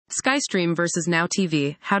SkyStream versus Now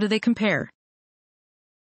TV, how do they compare?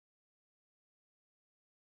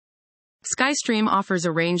 SkyStream offers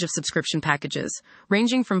a range of subscription packages,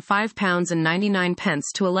 ranging from £5.99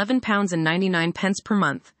 to £11.99 per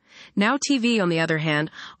month. Now TV, on the other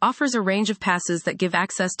hand, offers a range of passes that give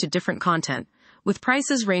access to different content, with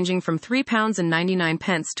prices ranging from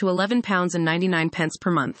 £3.99 to £11.99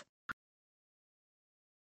 per month.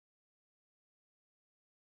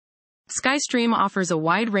 SkyStream offers a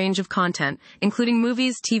wide range of content, including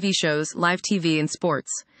movies, TV shows, live TV, and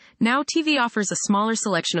sports. Now TV offers a smaller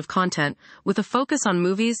selection of content, with a focus on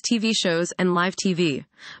movies, TV shows, and live TV.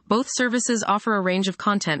 Both services offer a range of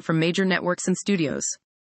content from major networks and studios.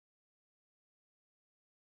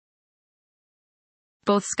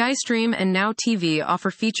 Both SkyStream and Now TV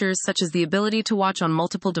offer features such as the ability to watch on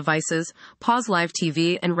multiple devices, pause live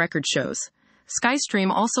TV, and record shows.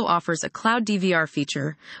 SkyStream also offers a cloud DVR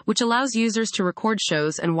feature, which allows users to record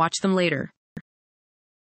shows and watch them later.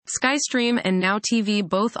 SkyStream and Now TV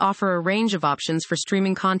both offer a range of options for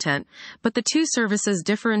streaming content, but the two services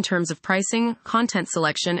differ in terms of pricing, content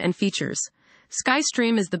selection, and features.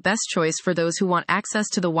 SkyStream is the best choice for those who want access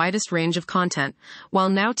to the widest range of content, while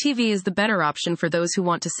Now TV is the better option for those who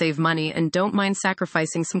want to save money and don't mind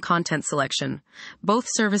sacrificing some content selection. Both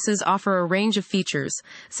services offer a range of features,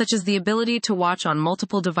 such as the ability to watch on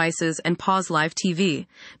multiple devices and pause live TV,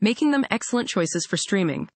 making them excellent choices for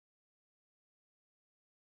streaming.